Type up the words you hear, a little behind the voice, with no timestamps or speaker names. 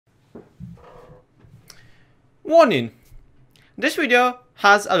Warning! This video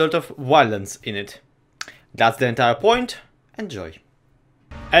has a lot of violence in it. That's the entire point. Enjoy.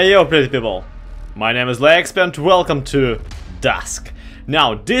 Hey yo pretty people, my name is Zloyxp and welcome to Dusk.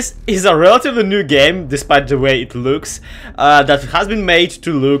 Now this is a relatively new game, despite the way it looks, that has been made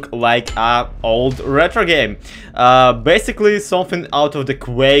to look like an old retro game. Basically something out of the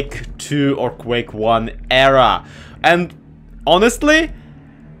Quake 2 or Quake 1 era. And honestly,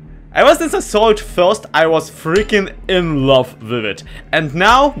 ever since I saw it first, I was freaking in love with it. And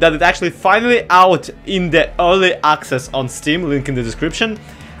now that it's actually finally out in the early access on Steam, link in the description,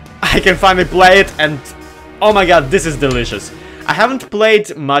 I can finally play it and oh my god, this is delicious. I haven't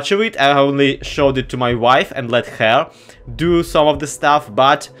played much of it, I only showed it to my wife and let her do some of the stuff,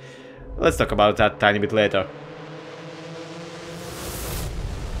 but let's talk about that a tiny bit later.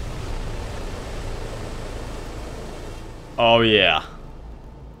 Oh yeah.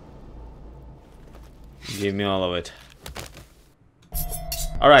 Give me all of it.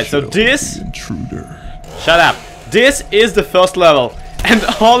 Alright, so this... Shut up. This is the first level. And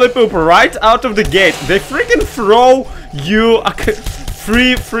holy poop, right out of the gate, they freaking throw you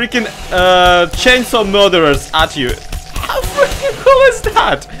three freaking chainsaw murderers at you. How freaking cool is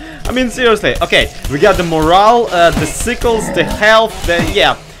that? I mean, seriously. Okay, we got the morale, the sickles, the health,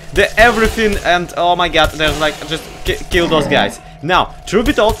 the everything, and oh my god, there's like, just kill those guys. Now, truth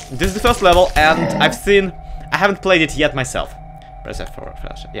be told, this is the first level, and I haven't played it yet myself. Press F for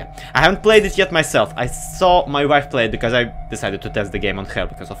flash. Yeah, I haven't played it yet myself. I saw my wife play it because I decided to test the game on her,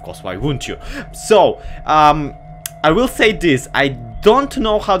 because of course, why wouldn't you? So, I will say this, I don't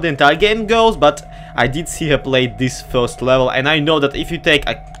know how the entire game goes, but I did see her play this first level, and I know that if you take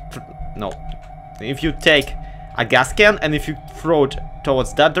a gas can and if you throw it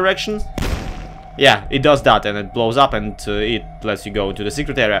towards that direction, yeah, it does that and it blows up and it lets you go into the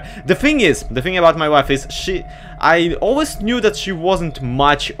secret area. The thing about my wife is I always knew that she wasn't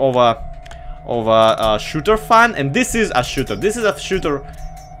much of a shooter fan, and this is a shooter. This is a shooter.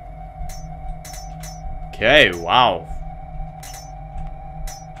 Okay, wow.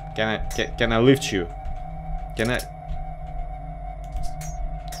 Can I lift you? Can I?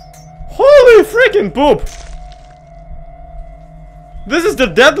 Holy freaking poop! This is the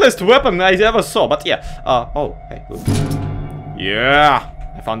deadliest weapon I ever saw, but yeah. Oh, hey. Yeah,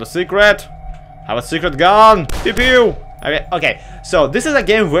 I found a secret. Have a secret gun. Pew pew. Okay, so this is a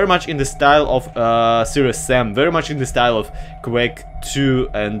game very much in the style of Serious Sam, very much in the style of Quake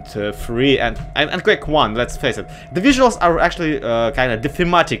 2 and 3 and Quake 1, let's face it. The visuals are actually kind of, the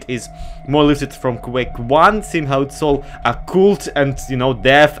thematic is more lifted from Quake 1, seeing how it's all occult and, you know,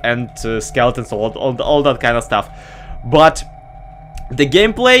 death and skeletons, all that kind of stuff. But the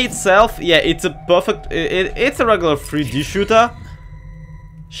gameplay itself, yeah, it's a perfect, it's a regular 3D shooter.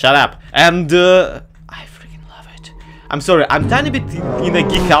 Shut up. And I freaking love it. I'm sorry, I'm tiny bit in a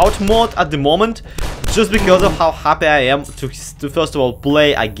geek out mode at the moment, just because of how happy I am to first of all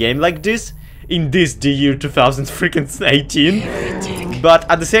play a game like this in the year 2018. But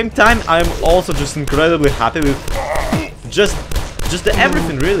at the same time, I'm also just incredibly happy with just the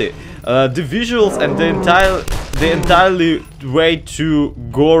everything really. The visuals and the entirely way too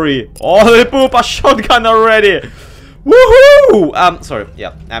gory. Holy poop, a shotgun already! Woohoo! Sorry,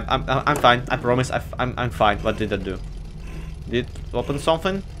 yeah, I'm fine. I promise, I'm fine. What did I do? Did it open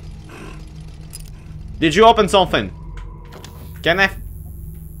something? Did you open something? Can I?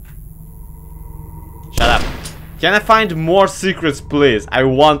 Shut up. Can I find more secrets, please? I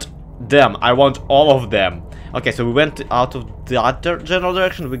want them. I want all of them. Okay, so we went out of the other general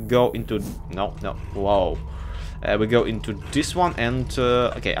direction. We go into whoa. We go into this one and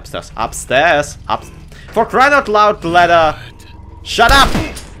okay, upstairs. For crying out loud, ladder. Shut up.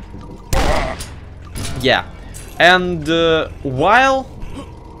 Yeah, and while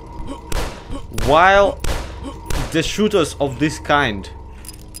the shooters of this kind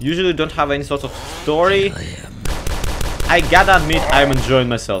usually don't have any sort of story, I gotta admit I'm enjoying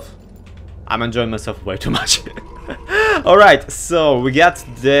myself. I'm enjoying myself way too much. Alright, so we got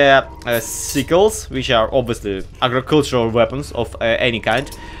the sickles, which are obviously agricultural weapons of any kind.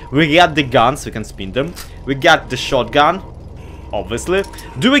 We got the guns, we can spin them. We got the shotgun, obviously.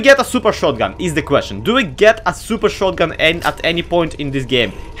 Do we get a super shotgun, is the question. Do we get a super shotgun at any point in this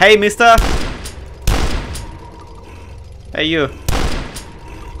game? Hey, mister! Hey, you.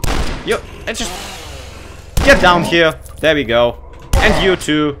 Just get down here. There we go. And you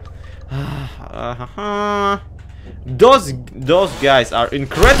too. Those guys are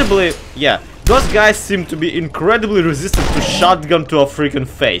incredibly, yeah, those guys seem to be incredibly resistant to shotgun to a freaking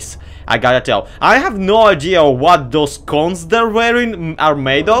face. I gotta tell. I have no idea what those cones they're wearing are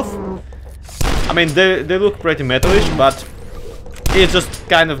made of. I mean, they look pretty metalish, but it's just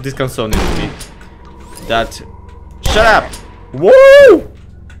kind of disconcerting to me. That... Shut up! Woo!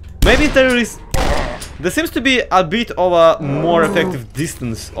 Maybe there seems to be a bit of a more effective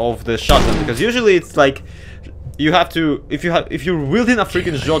distance of the shotgun, because usually it's like you have to, if you're wielding a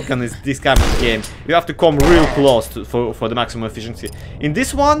freaking shotgun in this kind of game, you have to come real close for the maximum efficiency. In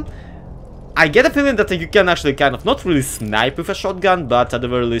this one, I get a feeling that you can actually kind of not really snipe with a shotgun, but at the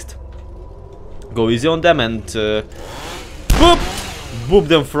very least go easy on them and boop, boop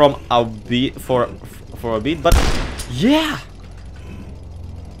them from a bit for a bit. But yeah.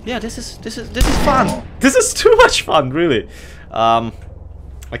 Yeah, this is fun. This is too much fun, really.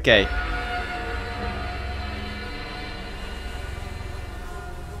 Okay.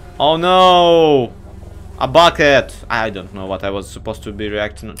 Oh no! A bucket! I don't know what I was supposed to be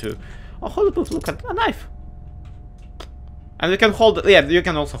reacting to. Oh, holy poop, look at a knife! And you can hold, yeah, you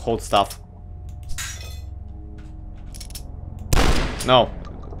can also hold stuff. No.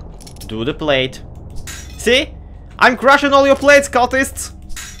 Do the plate. See? I'm crushing all your plates, cultists!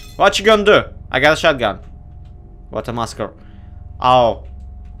 What you gonna do? I got a shotgun. What a massacre. Oh.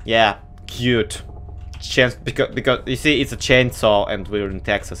 Yeah. Cute. Because you see, it's a chainsaw and we're in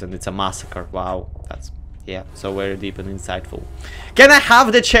Texas and it's a massacre. Wow. That's, yeah, so very deep and insightful. Can I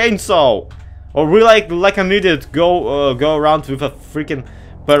have the chainsaw? Or will I, like an idiot, go around with a freaking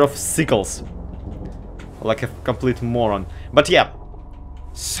pair of sickles? Like a complete moron. But yeah.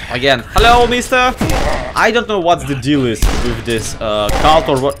 Again, hello, mister! I don't know what the deal is with this cult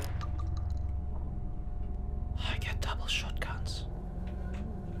or what. I get double shotguns.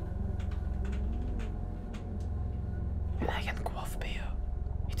 And I can quaff beer.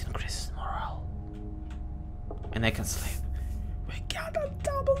 It increases morale. And I can sleep. We got a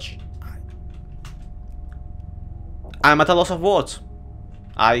double I'm at a loss of words.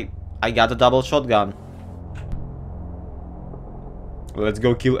 I got a double shotgun. Let's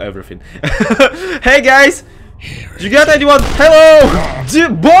go kill everything. Hey guys! You got anyone? Hello!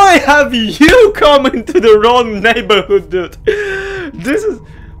 Boy, have you come into the wrong neighborhood, dude. This is...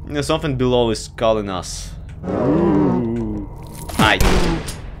 something below is calling us. Ooh. Hi.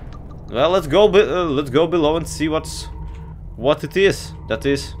 Well, let's go below and see what it is. That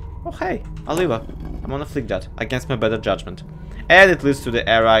is... Oh hey, a lever. I'm gonna flick that against my better judgment. And it leads to the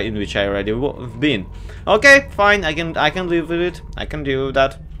area in which I already have been. Okay, fine. I can live with it. I can deal with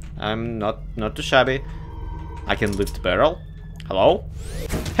that. I'm not too shabby. I can lift the barrel. Hello?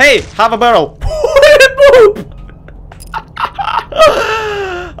 Hey, have a barrel.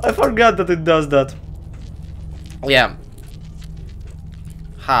 I forgot that it does that. Yeah.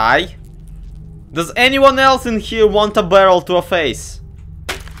 Hi. Does anyone else in here want a barrel to a face?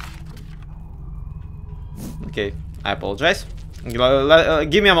 Okay, I apologize.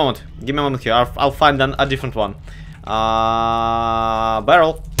 Give me a moment. Give me a moment here. I'll find a different one.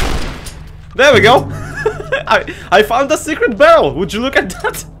 Barrel. There we go. I found a secret barrel. Would you look at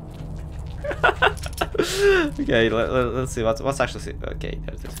that? Okay, let's see what's actually. Okay,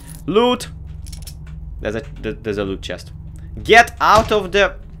 there's this loot. There's a loot chest. Get out of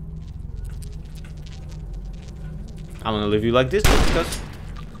the. I'm gonna leave you like this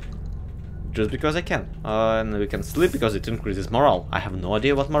just because I can. And we can sleep because it increases morale. I have no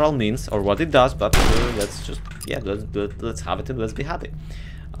idea what morale means or what it does, but let's just, yeah, let's have it and let's be happy.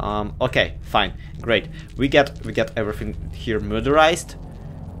 Okay, fine, great. We get everything here murderized.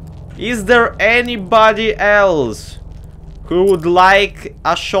 Is there anybody else who would like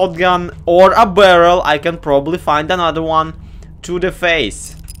a shotgun or a barrel? I can probably find another one to the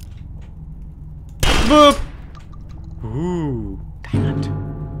face. Boop! Ooh, diamond.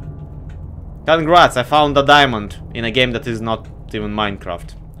 Congrats, I found a diamond in a game that is not even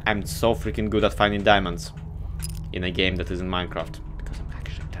Minecraft. I'm so freaking good at finding diamonds in a game that isn't Minecraft. Because I'm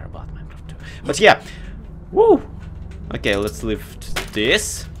actually terrible at Minecraft too. But yeah, woo! Okay, let's lift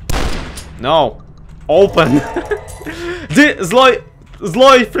this. No, open. Zloy,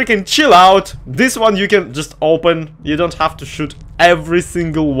 freaking chill out. This one you can just open. You don't have to shoot every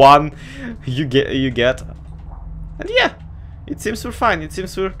single one you get. And yeah, it seems we're fine. It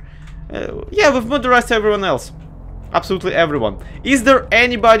seems we're... yeah, we've murderized everyone else. Absolutely everyone. Is there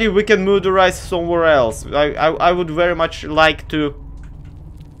anybody we can murderize somewhere else? I would very much like to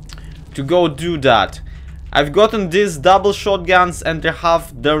go do that. I've gotten these double shotguns and they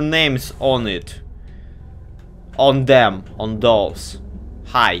have their names on it. On them. On those.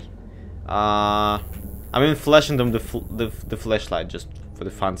 Hi. I'm even flashing them the flashlight just for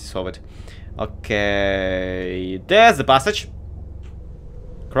the fancies of it. Okay. There's the passage.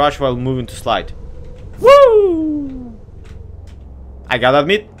 Crouch while moving to slide. Woo! I gotta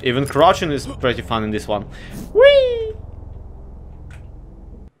admit, even crouching is pretty fun in this one. Whee!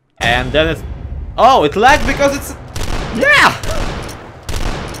 And then it's... Oh, it lagged because it's... Yeah!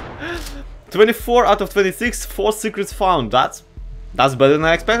 24 out of 26, 4 secrets found. That's better than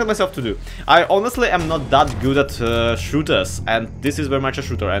I expected myself to do. I honestly am not that good at shooters, and this is very much a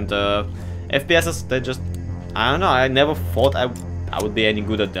shooter. And FPSs, they just... I don't know, I never thought I would be any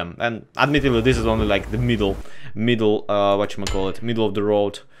good at them. And admittedly, this is only like the middle whatchamacallit, middle of the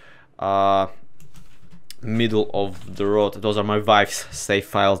road. Middle of the road. Those are my Vive's save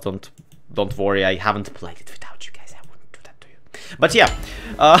files. Don't worry, I haven't played it without you guys. I wouldn't do that to you. But yeah,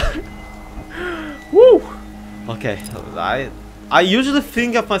 woo. Okay, I usually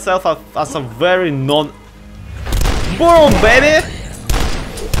think of myself as a very boom, baby.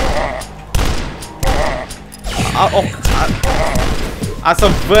 As a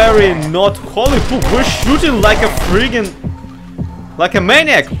very not holy poop. We're shooting like a friggin', like a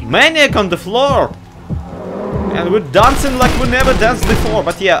maniac on the floor. And we're dancing like we never danced before.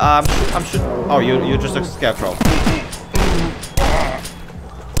 But yeah, I'm sure. Oh, you're just a scarecrow.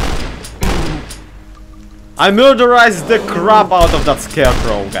 I murderized the crap out of that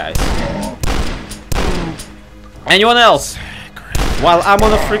scarecrow, guys. Anyone else? While I'm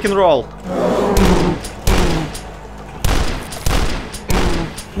on a freaking roll.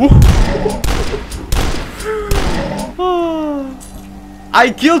 I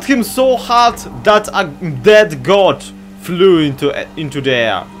killed him so hard that a dead god flew into the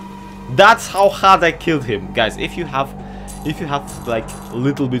air. That's how hard I killed him, guys. If you have like a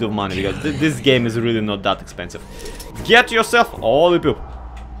little bit of money, because this game is really not that expensive, get yourself holy poop.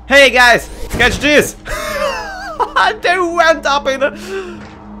 Hey guys, catch this! They went up in a...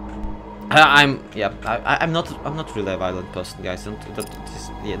 I'm not really a violent person, guys.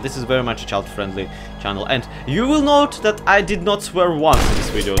 This is very much a child-friendly channel, and you will note that I did not swear once in this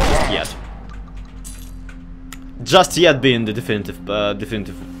video just yet being the definitive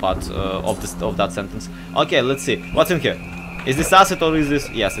part of that sentence. Okay, let's see what's in here. Is this acid or is this?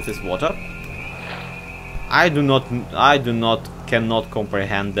 Yes, it is water. I cannot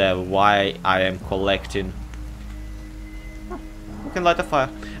comprehend why I am collecting. We can light a fire.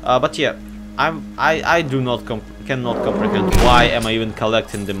 But yeah, I cannot comprehend why am I even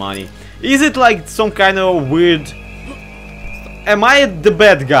collecting the money. Is it like some kind of weird... Am I the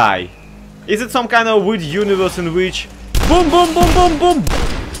bad guy? Is it some kind of weird universe in which... Boom, boom, boom, boom, boom!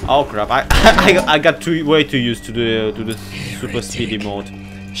 Oh crap, I got way too used to the super speedy mode.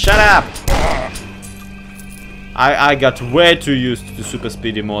 Shut up! I got way too used to the super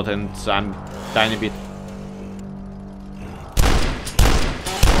speedy mode, and I'm tiny bit...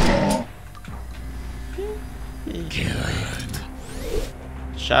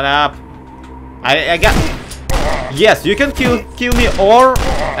 Shut up! I got... Yes, you can kill me, or...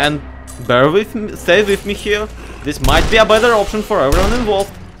 And bear with me, stay with me here. This might be a better option for everyone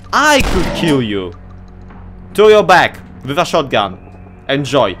involved. I could kill you. To your back with a shotgun.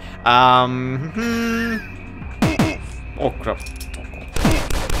 Enjoy. Oh crap.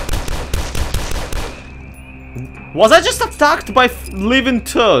 Was I just attacked by living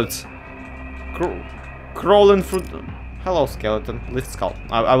turds? Crawling through... Hello, skeleton. Lift skull.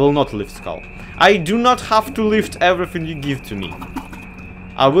 I will not lift skull. I do not have to lift everything you give to me.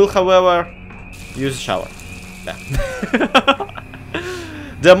 I will, however, use a shower. Yeah.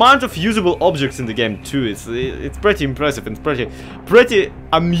 The amount of usable objects in the game too, it's pretty impressive and pretty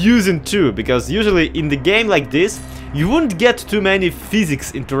amusing too, because usually in the game like this you wouldn't get too many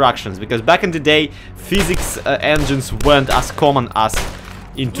physics interactions, because back in the day physics engines weren't as common as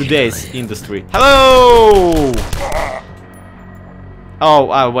in today's industry. Hello!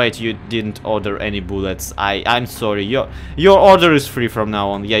 Oh, wait, you didn't order any bullets. I'm sorry. Your order is free from now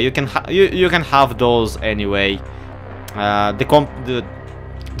on. Yeah, you can have those anyway.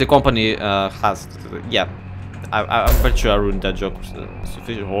 The company has... Yeah, I'm pretty sure I ruined that joke.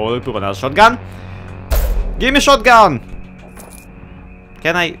 Sufficient. Holy poop, another shotgun. Give me shotgun.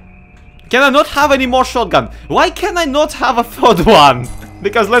 Can I not have any more shotgun? Why can I not have a third one?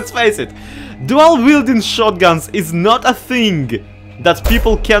 Because let's face it, dual wielding shotguns is not a thing that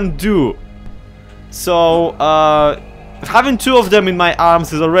people can do. So having two of them in my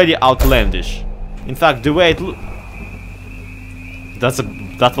arms is already outlandish. In fact, the way it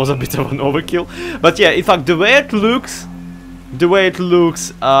that was a bit of an overkill. But yeah, in fact, the way it looks,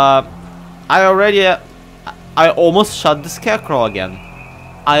 I almost shot the scarecrow again.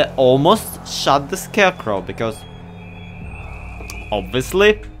 I almost shot the scarecrow because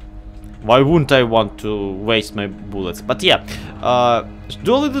obviously, why wouldn't I want to waste my bullets? But yeah,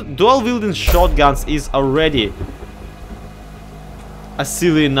 dual wielding shotguns is already a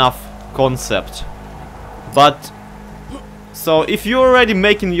silly enough concept. But so if you're already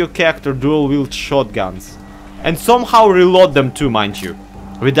making your character dual wield shotguns and somehow reload them too, mind you,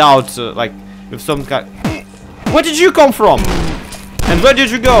 without like with some kind. Where did you come from? And where did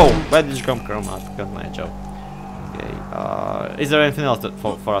you go? Where did you come from? I forgot my job. Okay. Is there anything else that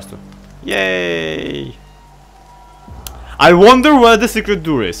for us to? Yay! I wonder where the secret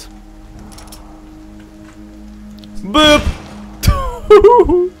door is. Boop!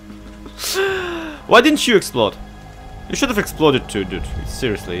 Why didn't you explode? You should have exploded too, dude.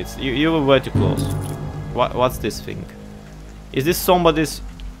 Seriously, it's you were way too close. What's this thing? Is this somebody's?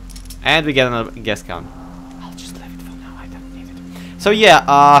 And we get another gas can. I'll just leave it for now. I don't need it. So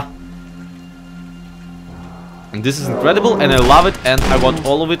yeah, this is incredible, and I love it, and I want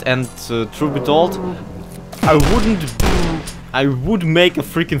all of it. And truth be told, I would make a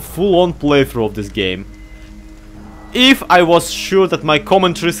freaking full-on playthrough of this game if I was sure that my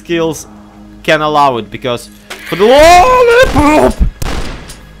commentary skills can allow it, because for the lollipop,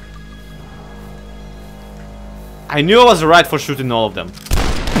 I knew I was right for shooting all of them.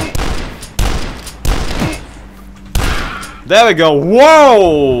 There we go.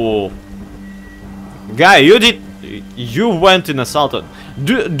 Whoa! Guy, you went in assault.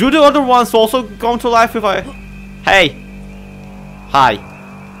 Do the other ones also come to life if I... Hey! Hi.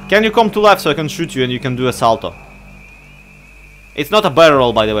 Can you come to life so I can shoot you and you can do a salto? It's not a barrel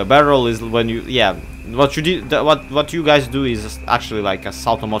roll, by the way. Barrel roll is when you... Yeah. What you did... What you guys do is actually like a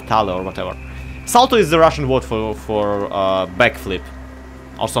salto mortale or whatever. Salto is the Russian word for backflip.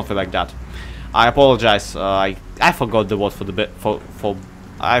 Or something like that. I apologize. I forgot the word for the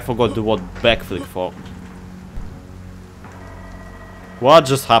I forgot the word backflip for. What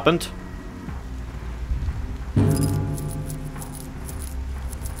just happened?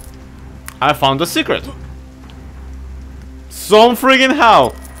 I found a secret. Some friggin'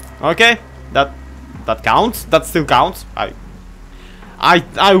 how? Okay, that counts. That still counts.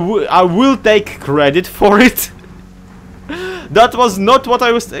 I will take credit for it. That was not what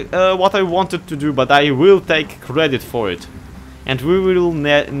I was what I wanted to do, but I will take credit for it. And we will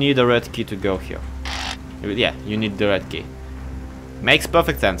need a red key to go here. Yeah, you need the red key. Makes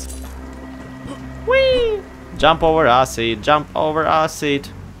perfect sense. Whee! Jump over acid, jump over acid.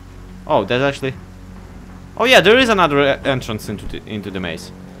 Oh, there's actually... Oh yeah, there is another entrance into the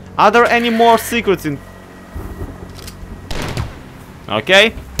maze. Are there any more secrets in...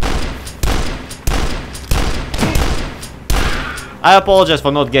 Okay. I apologize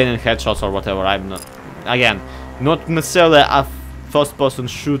for not getting headshots or whatever. I'm not... Again, not necessarily a first-person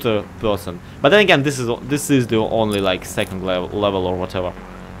shooter person. But then again, this is the only like second level or whatever.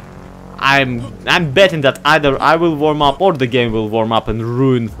 I'm betting that either I will warm up or the game will warm up and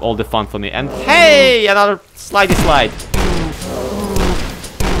ruin all the fun for me. And hey, another slidey slide.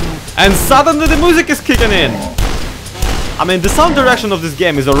 And suddenly the music is kicking in. I mean, the sound direction of this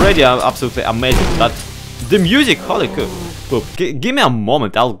game is already absolutely amazing, but the music, holy poop. Give me a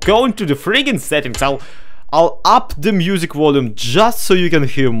moment. I'll go into the friggin' settings. I'll up the music volume just so you can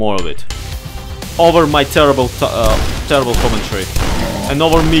hear more of it. Over my terrible commentary. And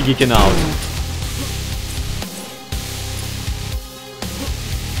over me geeking out.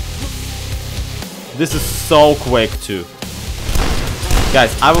 This is so Quake 2.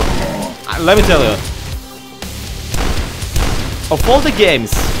 Guys, let me tell you. Of all the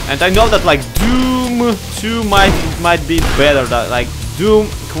games, and I know that like Doom 2 might be better, that like Doom,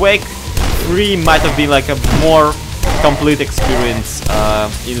 Quake 3 might have been like a more complete experience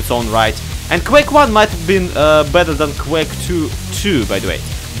in its own right. And Quake 1 might have been better than Quake 2, by the way.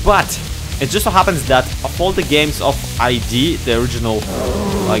 But it just so happens that of all the games of ID, the original,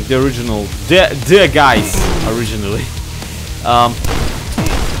 like the guys originally,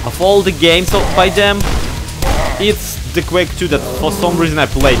 of all the games by them, it's the Quake 2 that for some reason I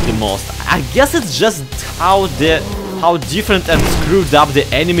played the most. I guess it's just how different and screwed up the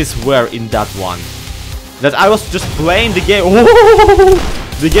enemies were in that one. That I was just playing the game.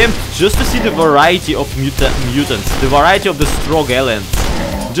 The game just to see the variety of mutants, the variety of the strong aliens,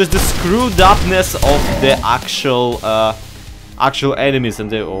 just the screwed upness of the actual enemies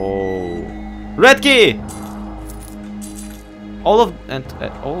and the red key. All of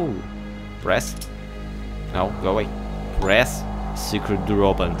oh, press. No, go away. Press. Secret door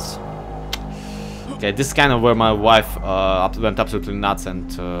opens. Okay, this is kind of where my wife went absolutely nuts,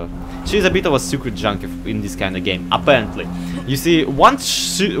 and she's a bit of a secret junkie in this kind of game, apparently. You see, once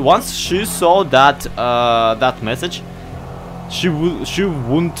she saw that message, she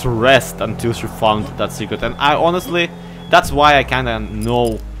wouldn't rest until she found that secret. And I honestly, that's why I kind of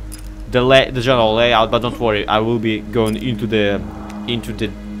know the general layout. But don't worry, I will be going into the into the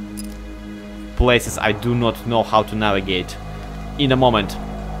places I do not know how to navigate in a moment.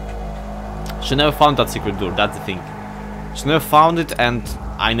 She never found that secret door, that's the thing. She never found it, and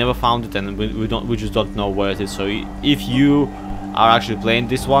I never found it, and we just don't know where it is. So if you are actually playing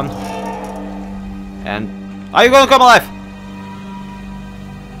this one, and are you gonna come alive?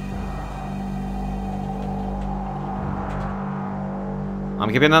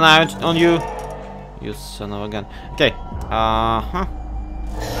 I'm keeping an eye on you. You son of a gun. Okay.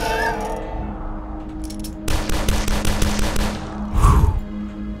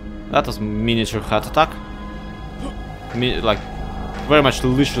 That was miniature heart attack. Like, very much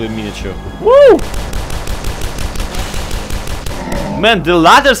literally miniature. Woo! Man, the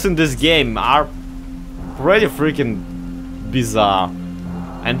ladders in this game are pretty freaking bizarre.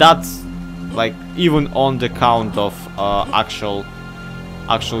 And that's like even on the count of actual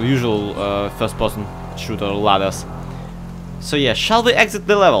usual first-person shooter ladders. So yeah, shall we exit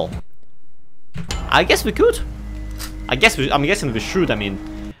the level? I guess we could. I'm guessing we should. I mean,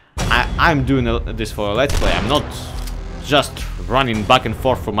 I'm doing this for a let's play. I'm not just running back and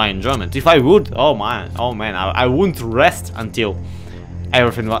forth for my enjoyment. If I would, oh man, I wouldn't rest until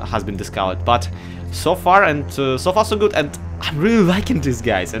everything has been discovered. But so far so good, and I'm really liking these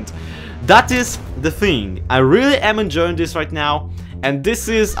guys, and that is the thing. I really am enjoying this right now, and this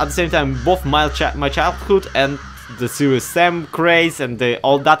is at the same time both my childhood and the Serious Sam craze and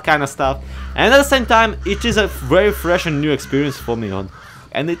all that kind of stuff, and at the same time it is a very fresh and new experience for me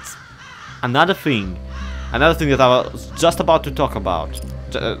and it's another thing that I was just about to talk about.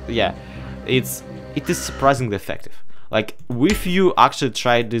 Yeah, it is surprisingly effective. Like, if you actually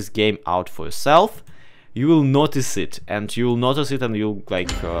try this game out for yourself, you will notice it, and you'll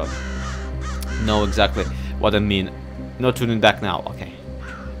like know exactly what I mean. Not tuning back now. Okay,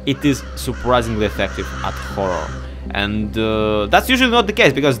 it is surprisingly effective at horror, and that's usually not the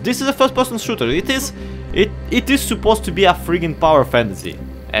case because this is a first-person shooter. It is supposed to be a friggin' power fantasy.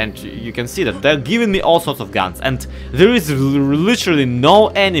 And you can see that they're giving me all sorts of guns, and there is literally no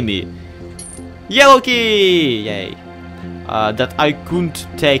enemy, yellow key, yay, that I couldn't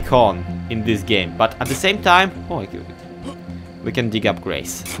take on in this game. But at the same time, oh, we can dig up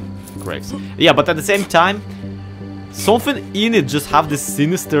graves. Yeah, but at the same time, something in it just have this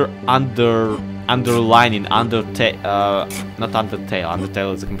sinister underlining, undertale. Not undertale.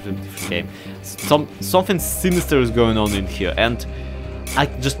 Undertale is a completely different game. Something sinister is going on in here, and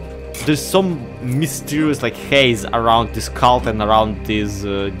there's some mysterious like haze around this cult and around these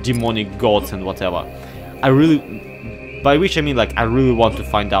demonic gods and whatever. By which I mean, like, I really want to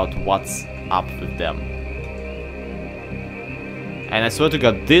find out what's up with them. And I swear to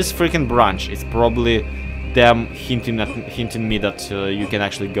God, this freaking branch is probably them hinting me that you can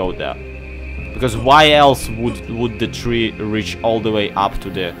actually go there. Because why else would the tree reach all the way up to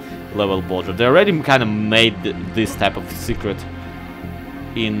the level border? They already kind of made this type of secret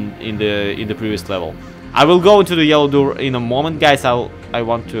in the previous level. I will go into the yellow door in a moment, guys. I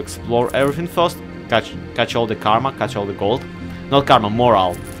want to explore everything first, catch all the karma, catch all the gold, not karma,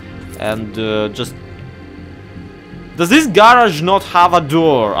 moral, and just. Does this garage not have a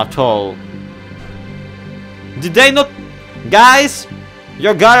door at all? Did they not, guys?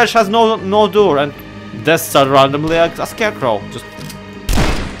 Your garage has no door, and that's randomly a scarecrow. Just.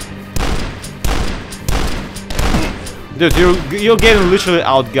 Dude, you're getting literally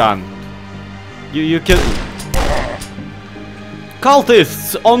outgunned. You can.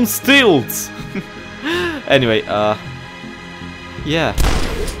 Cultists on stilts. Anyway, yeah,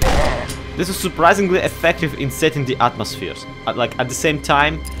 this is surprisingly effective in setting the atmospheres. Like at the same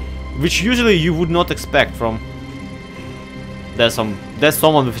time, which usually you would not expect from. There's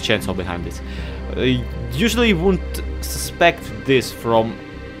someone with a chainsaw behind this. Usually you wouldn't suspect this from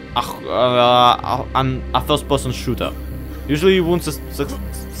a first-person shooter. Usually you wouldn't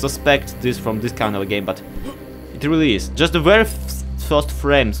suspect this from this kind of a game, but it really is. Just the very first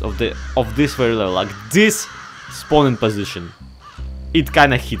frames of this very level, like this spawning position, it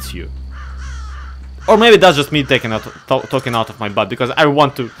kind of hits you. Or maybe that's just me talking out of my butt, because I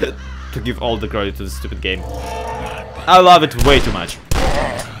want to give all the credit to this stupid game. I love it way too much.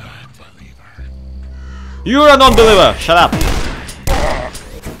 You're a non-believer! Shut up!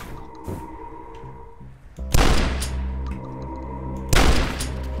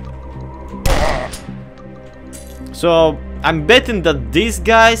 So, I'm betting that these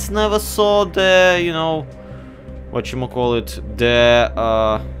guys never saw the, you know, whatchamacallit,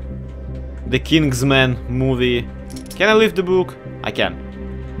 the Kingsman movie. Can I leave the book? I can.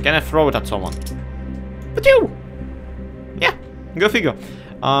 Can I throw it at someone? But you! Yeah, go figure.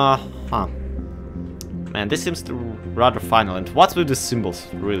 Man, this seems rather final. And what's with the symbols,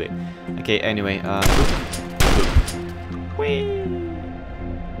 really? Okay, anyway, Whee!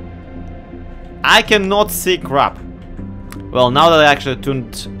 I cannot see crap. Well, now that I actually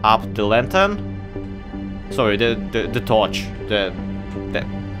tuned up the lantern, sorry, the torch,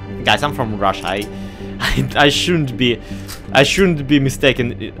 guys, I'm from Russia. I shouldn't be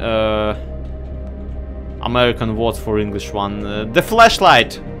mistaken. American words for English one. The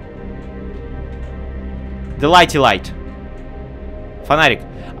flashlight. The lighty light. Fanatic.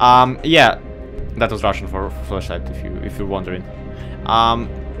 Yeah, that was Russian for flashlight. If you're wondering.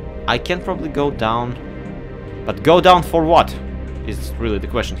 I can probably go down, but go down for what? Is really the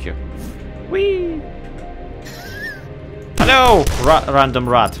question here. Whee! Hello, random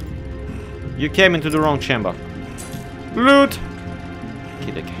rat. You came into the wrong chamber. Loot.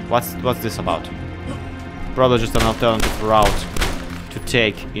 Okay, what's this about? Probably just an alternative route to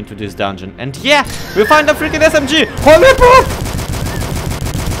take into this dungeon. And yeah, we find a freaking SMG! Holy poop!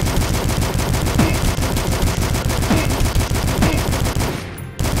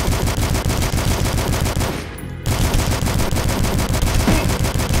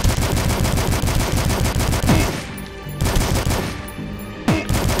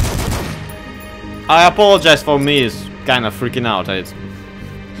 I apologize for me, it's kind of freaking out.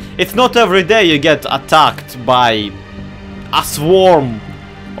 It's not every day you get attacked by a swarm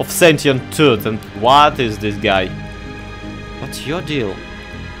of sentient tooth. And what is this guy? What's your deal?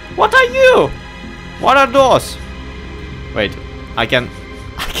 What are you? What are those? Wait, I can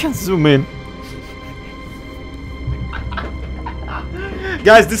zoom in.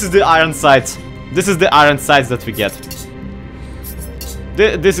 Guys, this is the iron sights. This is the iron sights that we get.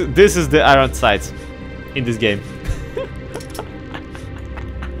 This is the iron sights in this game.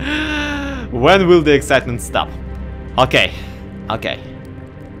 When will the excitement stop? Okay.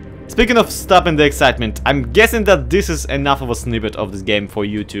 Speaking of stopping the excitement, I'm guessing that this is enough of a snippet of this game for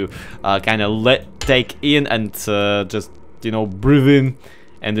you to kind of take in and just, you know, breathe in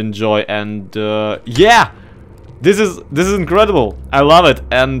and enjoy. And yeah, this is incredible. I love it.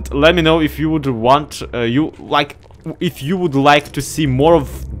 And let me know if you would want if you would like to see more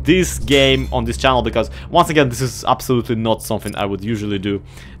of this game on this channel, because once again, this is absolutely not something I would usually do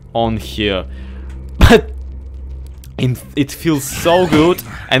on here. But it feels so good,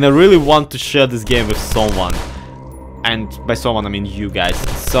 and I really want to share this game with someone. And by someone, I mean you guys.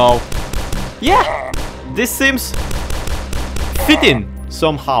 So yeah, this seems fitting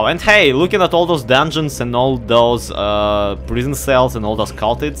somehow. And hey, looking at all those dungeons and all those prison cells and all those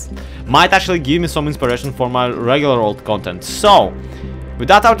cultists might actually give me some inspiration for my regular old content. So with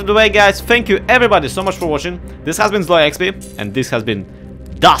that out of the way, guys, thank you everybody so much for watching. This has been Zloyxp, and this has been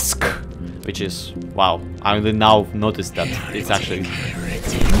Dusk, which is, wow, I only now noticed that it's actually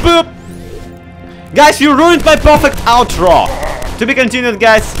boop. Guys, you ruined my perfect outro. To be continued,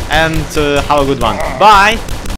 guys, and have a good one. Bye.